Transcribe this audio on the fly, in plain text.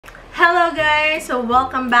Hello guys, so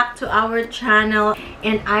welcome back to our channel,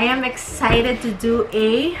 and I am excited to do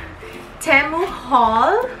a Temu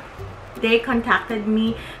haul. They contacted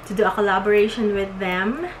me to do a collaboration with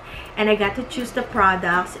them, and I got to choose the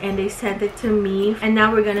products and they sent it to me, and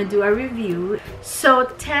now we're gonna do a review. So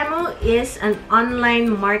Temu is an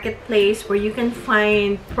online marketplace where you can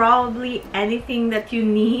find probably anything that you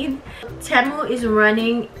need. Temu is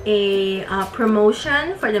running a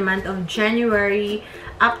promotion for the month of January,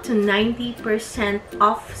 up to 90%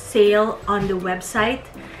 off sale on the website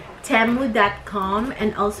temu.com,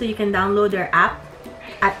 and also you can download their app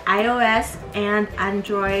at iOS and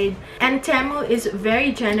Android. And Temu is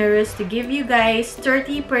very generous to give you guys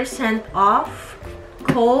 30% off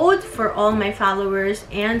code for all my followers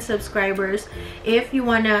and subscribers. If you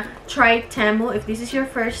wanna try Temu, if this is your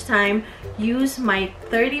first time, use my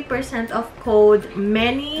 30% off code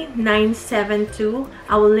many972.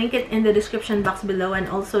 I will link it in the description box below, and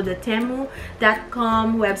also the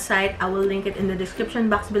temu.com website, I will link it in the description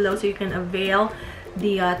box below, so you can avail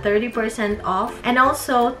the 30% off. And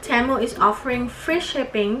also Temu is offering free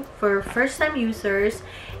shipping for first-time users,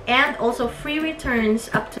 and also free returns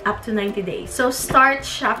up to 90 days. So start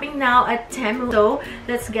shopping now at Temu. So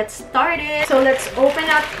let's get started. So let's open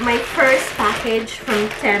up my first package from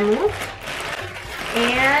Temu,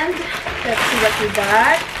 and let's see what we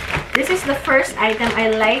got. This is the first item. I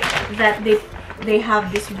like that they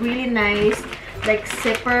have this really nice like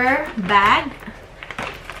zipper bag.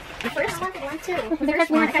 The first one too. The first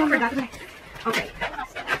one, I forgot. Okay.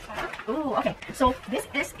 Oh, okay. So this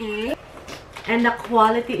is and the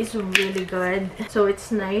quality is really good. So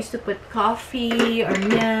it's nice to put coffee or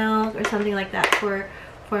milk or something like that for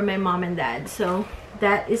my mom and dad. So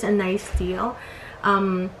that is a nice deal.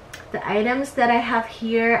 The items that I have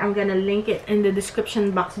here, I'm gonna link it in the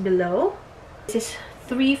description box below. This is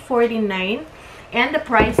 $3.49, and the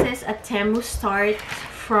prices at Temu start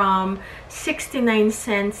from 69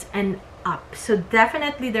 cents and up. So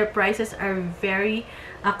definitely their prices are very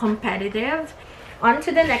competitive. On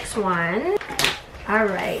to the next one. All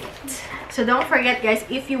right, so don't forget guys,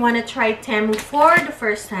 if you want to try Temu for the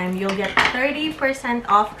first time, you'll get 30%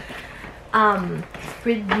 off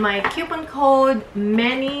with my coupon code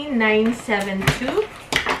many972.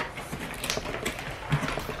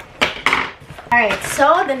 All right,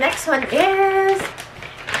 so the next one is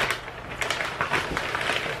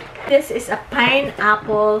this is a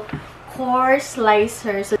pineapple core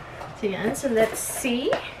slicer. So let's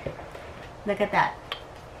see. Look at that.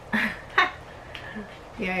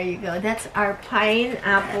 There you go. That's our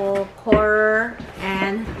pineapple core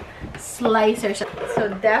and slicer. So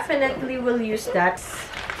definitely we'll use that.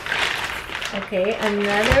 Okay,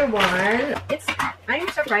 another one. I'm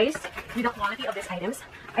surprised with the quality of these items.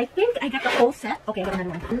 I think I got the whole set. Okay, got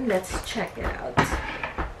another one. Let's check it out.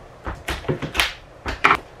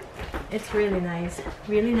 It's really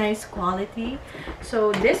nice quality.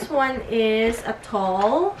 So this one is a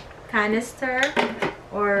tall canister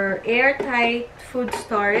or airtight food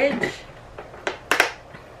storage.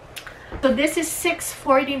 So this is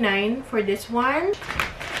 $6.49 for this one.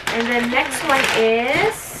 And the next one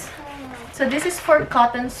is, so this is for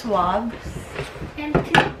cotton swabs and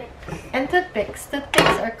toothpicks.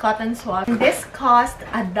 Toothpicks are cotton swabs. This cost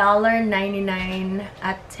 $1.99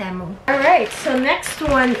 at Temu. Alright, so next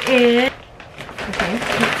one is, okay,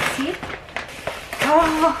 let's see.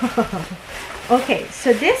 Oh, okay,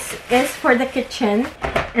 so this is for the kitchen,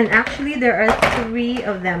 and actually there are 3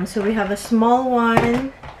 of them. So we have a small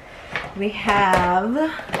one, we have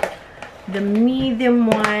the medium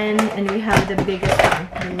one, and we have the biggest one,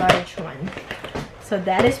 the large one. So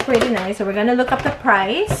that is pretty nice. So we're gonna look up the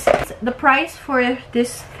price. The price for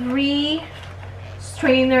this 3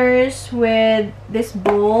 strainers with this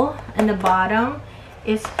bowl in the bottom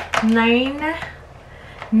is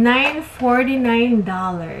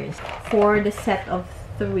 $9.49 for the set of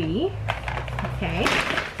 3. Okay.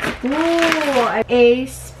 Ooh, a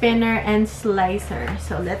spinner and slicer.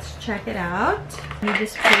 So let's check it out. You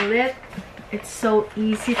just pull it. It's so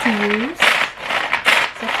easy to use.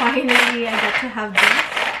 So finally I got to have this.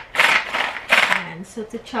 And so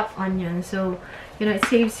to chop onions. So you know, it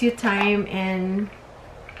saves you time, and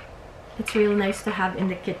it's real nice to have in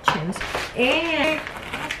the kitchen. And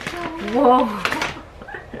whoa.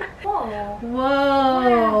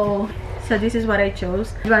 Whoa! So this is what I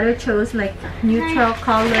chose. I chose like neutral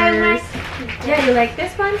colors. Yeah, you like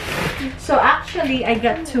this one? So actually I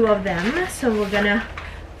got 2 of them. So we're gonna,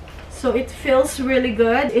 so it feels really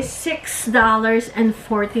good. It's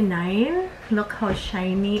 $6.49. Look how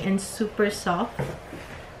shiny and super soft.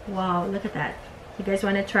 Wow, look at that. You guys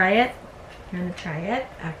want to try it? You want to try it?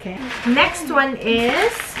 Okay. Next one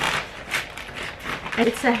is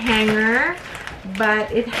It's a hanger,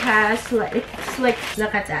 but it has like, it's like,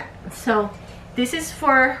 look at that. So this is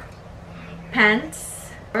for pants.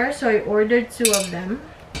 So I ordered 2 of them.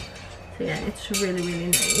 So yeah, it's really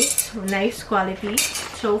nice. Nice quality.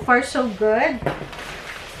 So far so good.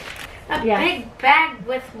 A big bag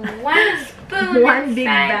with 1 spoon. One big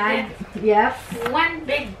bag. Yep. 1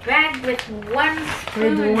 big bag with 1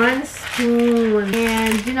 spoon. With 1 spoon.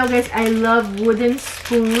 And you know guys, I love wooden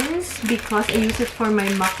spoons because I use it for my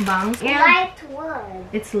mukbangs. And light wood.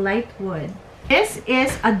 it's light wood. This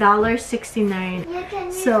is $1.69. You can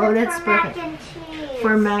use So it that's for perfect. mac and cheese.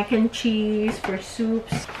 For mac and cheese, for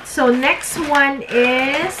soups. So next one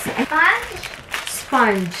is a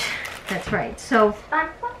sponge. That's right. So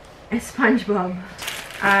a SpongeBob.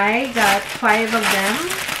 I got 5 of them.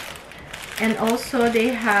 And also they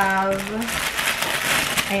have,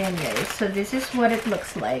 ayan guys, so this is what it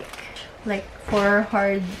looks like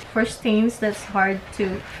for stains that's hard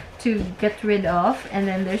to get rid of. And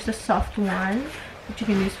then there's a soft one that you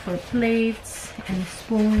can use for plates and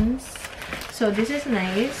spoons. So this is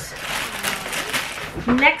nice.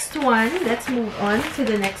 Next one, let's move on to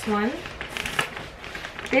the next one.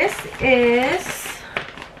 This is,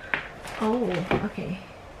 oh, okay.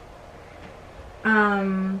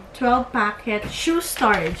 12 packet shoe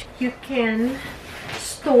storage. You can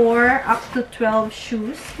store up to 12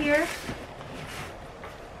 shoes here.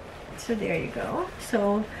 So there you go.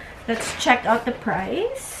 So let's check out the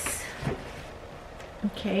price.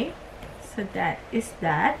 Okay, so that is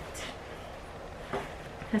that.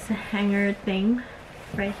 Has a hanger thing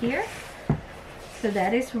right here. So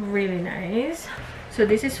that is really nice. So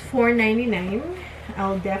this is $4.99.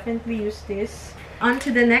 I'll definitely use this. On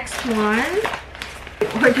to the next one. I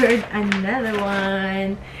ordered another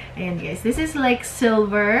one. And guys, this is like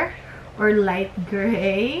silver or light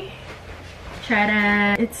gray.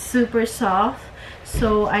 Ta-da! It's super soft.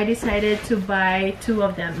 So I decided to buy 2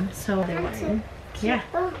 of them. So they're one. Yeah.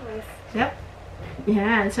 Yep.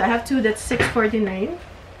 Yeah, so I have 2. That's $6.49.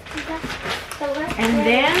 And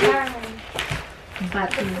then,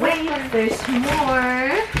 but wait, there's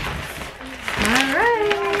more.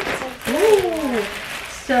 Alright. Ooh.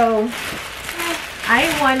 So I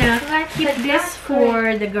wanna keep this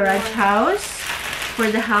for the garage house,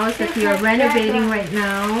 for the house that we are renovating right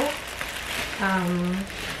now.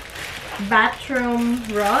 Bathroom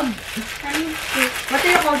rug. What do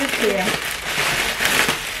you call this here?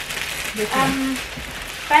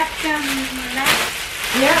 Bathroom mat.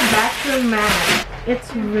 Yeah, bathroom mat.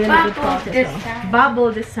 It's really good quality.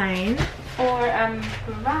 Bubble design. Or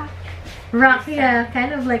rock. Rock, yeah,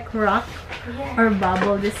 kind of like rock. Yeah. Or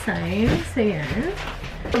bubble design. So yan.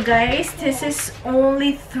 So guys, this is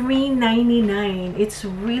only $3.99. It's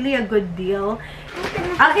really a good deal.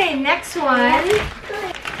 Okay, next one.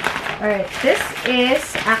 Alright, this is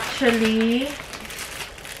actually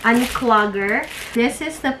unclogger. This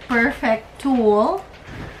is the perfect tool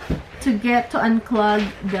to get to unclog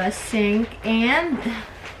the sink, and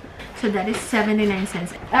so that is 79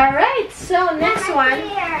 cents. Alright, so next one.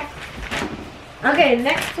 Okay,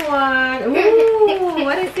 next one. Ooh,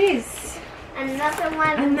 what is this? Another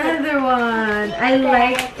one. Another one. I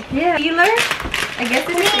like, yeah, peeler. I guess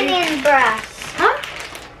this is cleaning brush. Huh?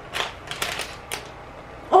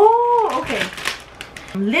 Oh, okay.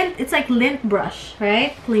 Lint, it's like lint brush,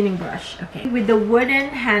 right? Cleaning brush. Okay. With the wooden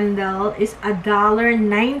handle is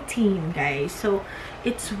 $1.19, guys. So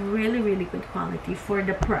it's really good quality for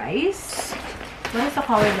the price. What is the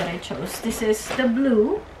color that I chose? This is the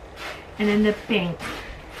blue and then the pink.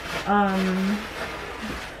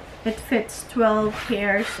 It fits 12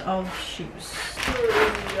 pairs of shoes.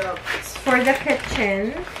 For the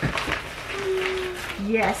kitchen.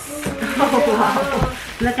 Yes. Oh wow.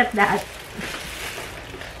 Look at that.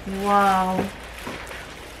 Wow.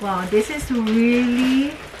 Wow, this is really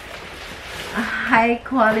a high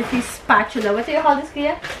quality spatula. What do you call this,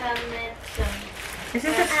 Kia? Is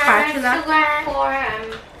this a spatula?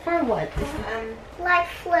 For what? Like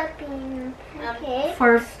flipping pancakes.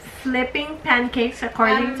 For flipping pancakes,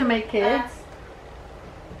 according to my kids.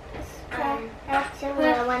 Actually,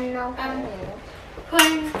 I want to know.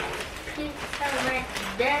 Putting pizza like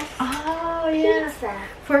this. Oh yeah. Pizza.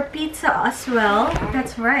 For pizza as well.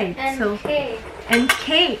 That's right. And So cake. and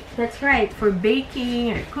cake. That's right. For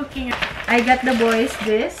baking or cooking. I got the boys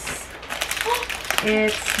this.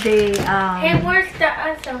 It's the Hey, where's the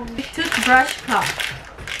other one? toothbrush cup.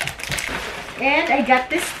 And I got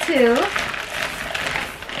this too.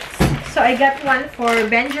 So I got one for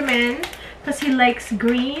Benjamin because he likes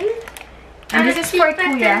green. And this is for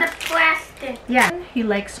Kuya. The plastic. Yeah, he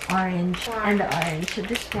likes orange and the orange. So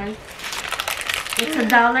this one It's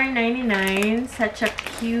 $1.99. Such a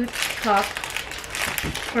cute cup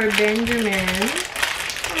for Benjamin.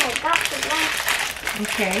 Oh, that's the best.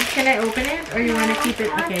 Okay, can I open it or you want to keep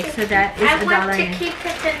it? Okay, so that is I want to $1.99. keep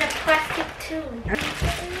it in the plastic too.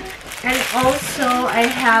 And also, I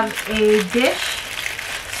have a dish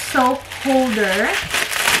soap holder.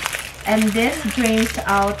 And this drains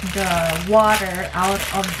out the water out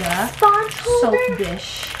of the Sponge holder? soap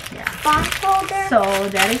dish. Yeah. Sponge holder? So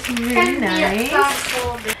that is really nice.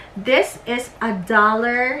 This is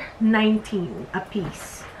 $1.19 a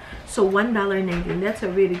piece. So $1.19. That's a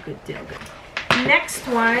really good deal. Next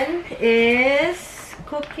one is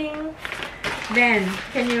cooking. Ben,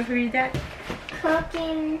 can you read that?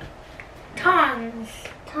 Cooking Tongs.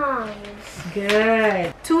 tongs.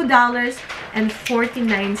 Good.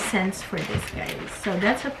 $2.49 for this, guys. So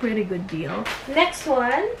that's a pretty good deal. Next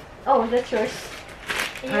one. Oh, that's yours.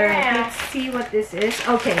 Yeah. Alright, let's see what this is.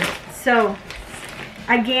 Okay, so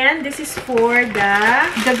again, this is for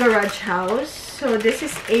the garage house. So this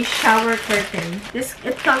is a shower curtain.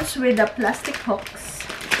 It comes with the plastic hooks.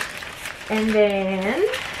 And then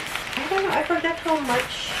I don't know, I forgot how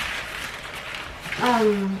much.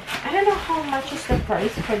 I don't know how much is the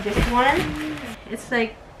price for this one. It's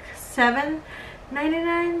like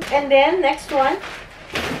 $7.99. And then next one.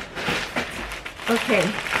 Okay,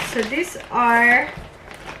 so these are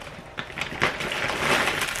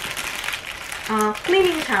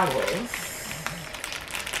cleaning towels.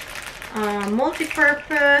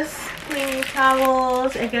 Multi-purpose cleaning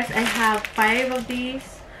towels. I guess I have 5 of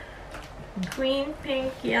these. Green,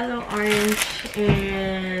 pink, yellow, orange,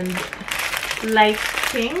 and light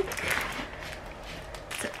pink.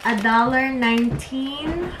 It's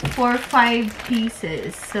 $1.19 for 5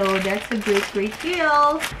 pieces. So that's a great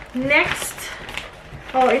deal. Next,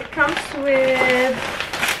 oh, it comes with.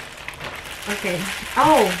 Okay.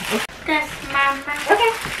 Oh. Okay. That's Mama.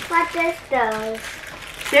 Okay, what is those?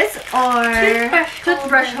 These are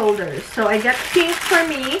Toothbrush holders. So I got pink for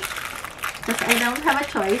me because I don't have a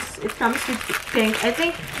choice. It comes with pink. I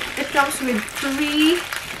think it comes with 3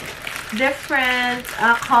 different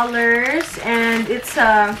colors, and it's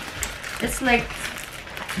like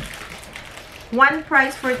one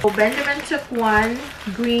price for. Benjamin took one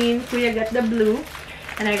green, Kuya got the blue,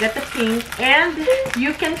 and I got the pink, and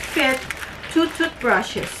you can fit 2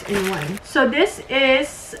 toothbrushes in one. So this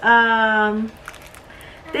is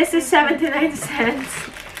 79 cents,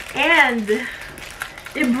 and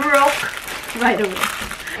it broke right away.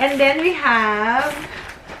 And then we have,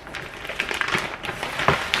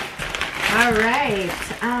 alright,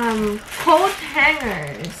 coat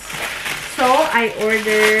hangers. So I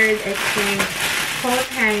ordered, I think, coat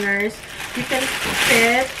hangers. You can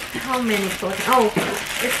fit how many coats? Oh,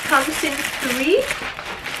 it comes in 3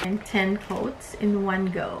 and 10 coats in one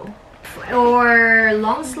go. Or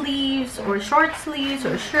long sleeves, or short sleeves,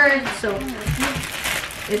 or shirts. So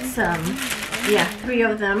it's yeah, 3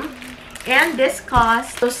 of them. And this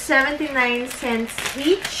costs 79 cents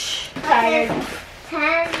each.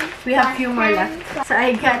 We have a few more left. So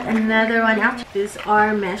I got another one out. These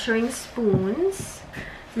are measuring spoons.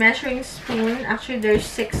 Measuring spoon. Actually, there's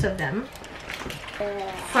 6 of them.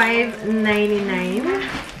 $5.99.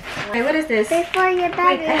 Okay, what is this? Before you Wait,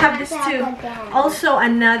 I have this too. Also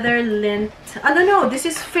another lint. Oh no, this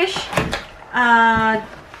is fish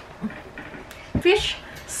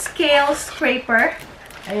scale scraper.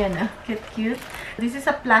 Ayan, cute. This is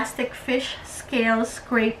a plastic fish scale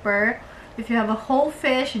scraper. If you have a whole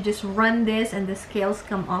fish, you just run this and the scales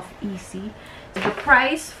come off easy. The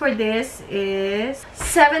price for this is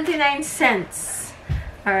 79 cents.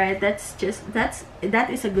 Alright, that is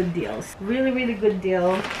a good deal. Really good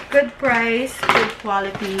deal. Good price, good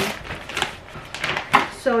quality.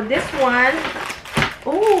 So this one,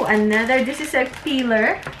 oh, this is a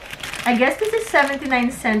peeler. I guess this is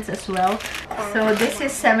 79 cents as well. So this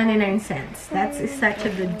is 79 cents. That is such a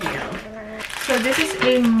good deal. So this is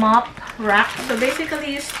a mop rack. So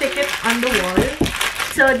basically you stick it on the wall.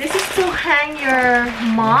 So this is to hang your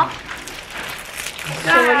mop.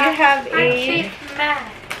 So you have a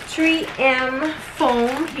 3M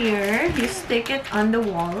foam here. You stick it on the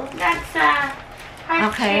wall. That's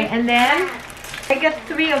okay, and then I got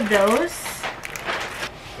 3 of those.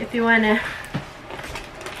 If you wanna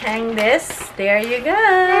hang this, there you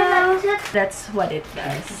go. That's what it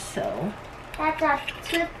does. So that's a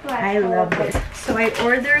toothbrush. I love this. So I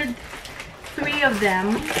ordered 3 of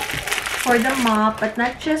them for the mop, but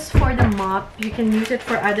not just for the mop. You can use it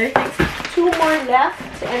for other things. 2 more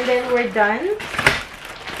left, and then we're done.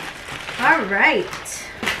 Alright,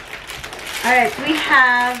 we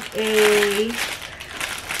have a,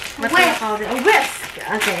 what do you call it? A whisk.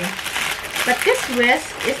 Okay, But this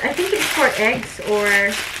whisk is, I think it's for eggs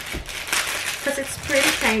or, because it's pretty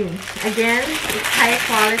tiny. Again, it's high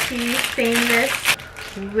quality stainless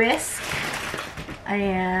whisk.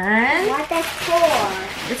 And What is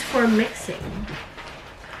for? it's for mixing.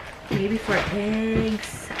 Maybe for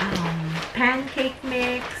eggs, pancake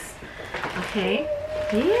mix. Okay.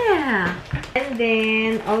 Yeah. And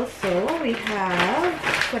then also we have,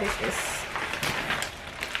 what is this?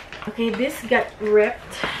 Okay, this got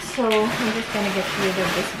ripped, so I'm just gonna get rid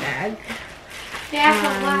of this bag.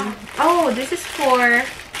 Yeah, Oh, this is for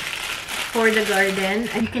the garden.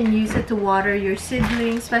 And you can use it to water your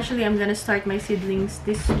seedlings. Especially, I'm gonna start my seedlings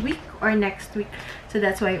this week or next week. So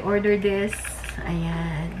that's why I ordered this.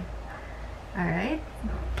 Ayan. Alright.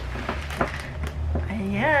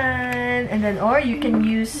 Ayan. And then, or you can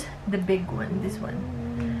use the big one. This one.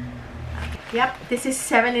 Yep, this is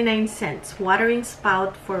 79 cents. Watering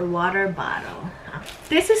spout for water bottle.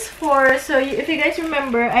 This is for, so if you guys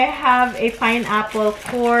remember, I have a pineapple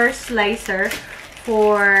core slicer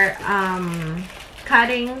for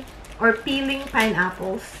cutting or peeling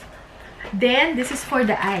pineapples. Then, this is for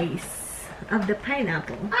the eyes of the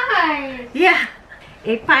pineapple. Eyes. Yeah,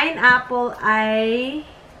 a pineapple eye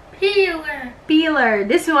peeler.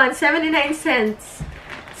 This one, 79 cents.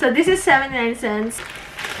 So, this is 79 cents.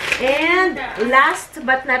 And last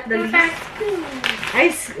but not the least,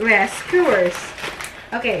 skewers.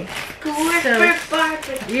 Okay. Skewers So, for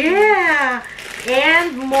barbecue. yeah.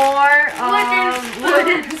 And more Wooden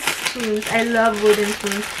wooden spoons. I love wooden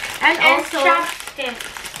spoons. And And also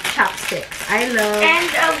chopsticks. I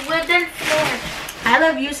a wooden fork.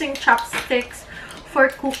 love using chopsticks for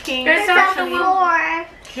cooking. There's also For.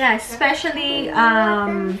 Yeah, especially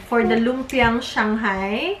for the lumpiang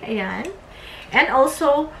Shanghai. Ayan. And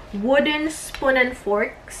also wooden spoon and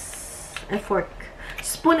forks.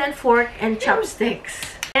 Spoon and fork and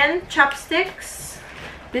chopsticks. And chopsticks.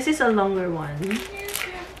 This is a longer one.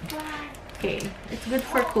 Okay. It's good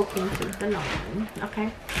for cooking too. The long one. Okay.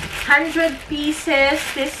 100 pieces.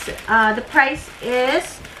 This the price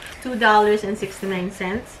is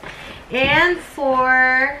 $2.69. And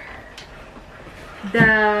for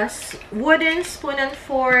the wooden spoon and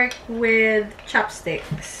fork with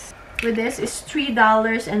chopsticks, with this is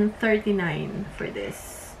 $3.39 for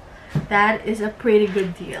this. That is a pretty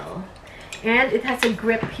good deal. And it has a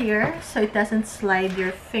grip here, so it doesn't slide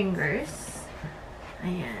your fingers.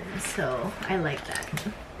 Ayan, so I like that.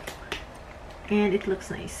 And it looks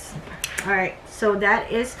nice. Alright, so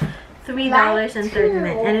that is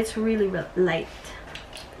 $3.39, and it's really light.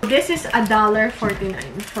 This is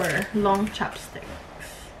 $1.49 for long chopsticks.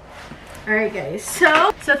 Alright guys,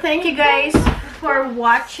 so thank you guys for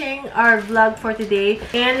watching our vlog for today.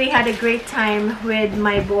 And we had a great time with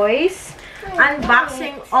my boys,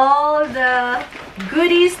 unboxing all the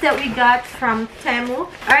goodies that we got from Temu.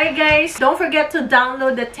 Alright guys, don't forget to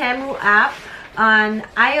download the Temu app on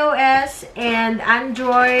iOS and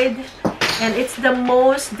Android. And it's the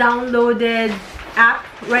most downloaded app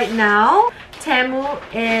right now. Temu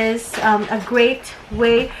is a great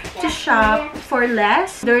way to shop for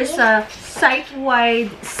less. There's a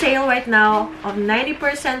site-wide sale right now of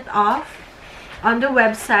 90% off on the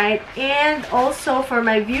website. And also for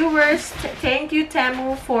my viewers, thank you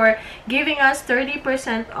Temu for giving us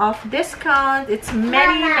 30% off discount. It's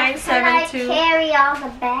many 972. Can I carry all the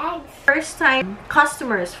bags? First-time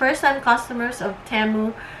customers of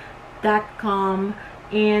Temu.com.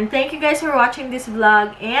 And thank you guys for watching this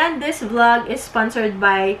vlog. And this vlog is sponsored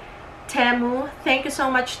by Temu. Thank you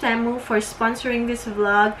so much Temu for sponsoring this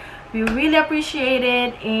vlog. We really appreciate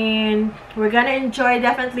it, and we're gonna enjoy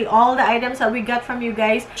definitely all the items that we got from you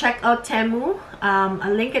guys. Check out Temu.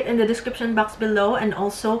 I'll link it in the description box below, and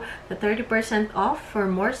also the 30% off for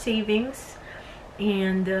more savings.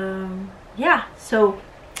 And yeah, so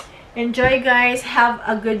enjoy guys, have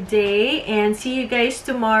a good day, and see you guys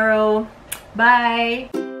tomorrow. Bye.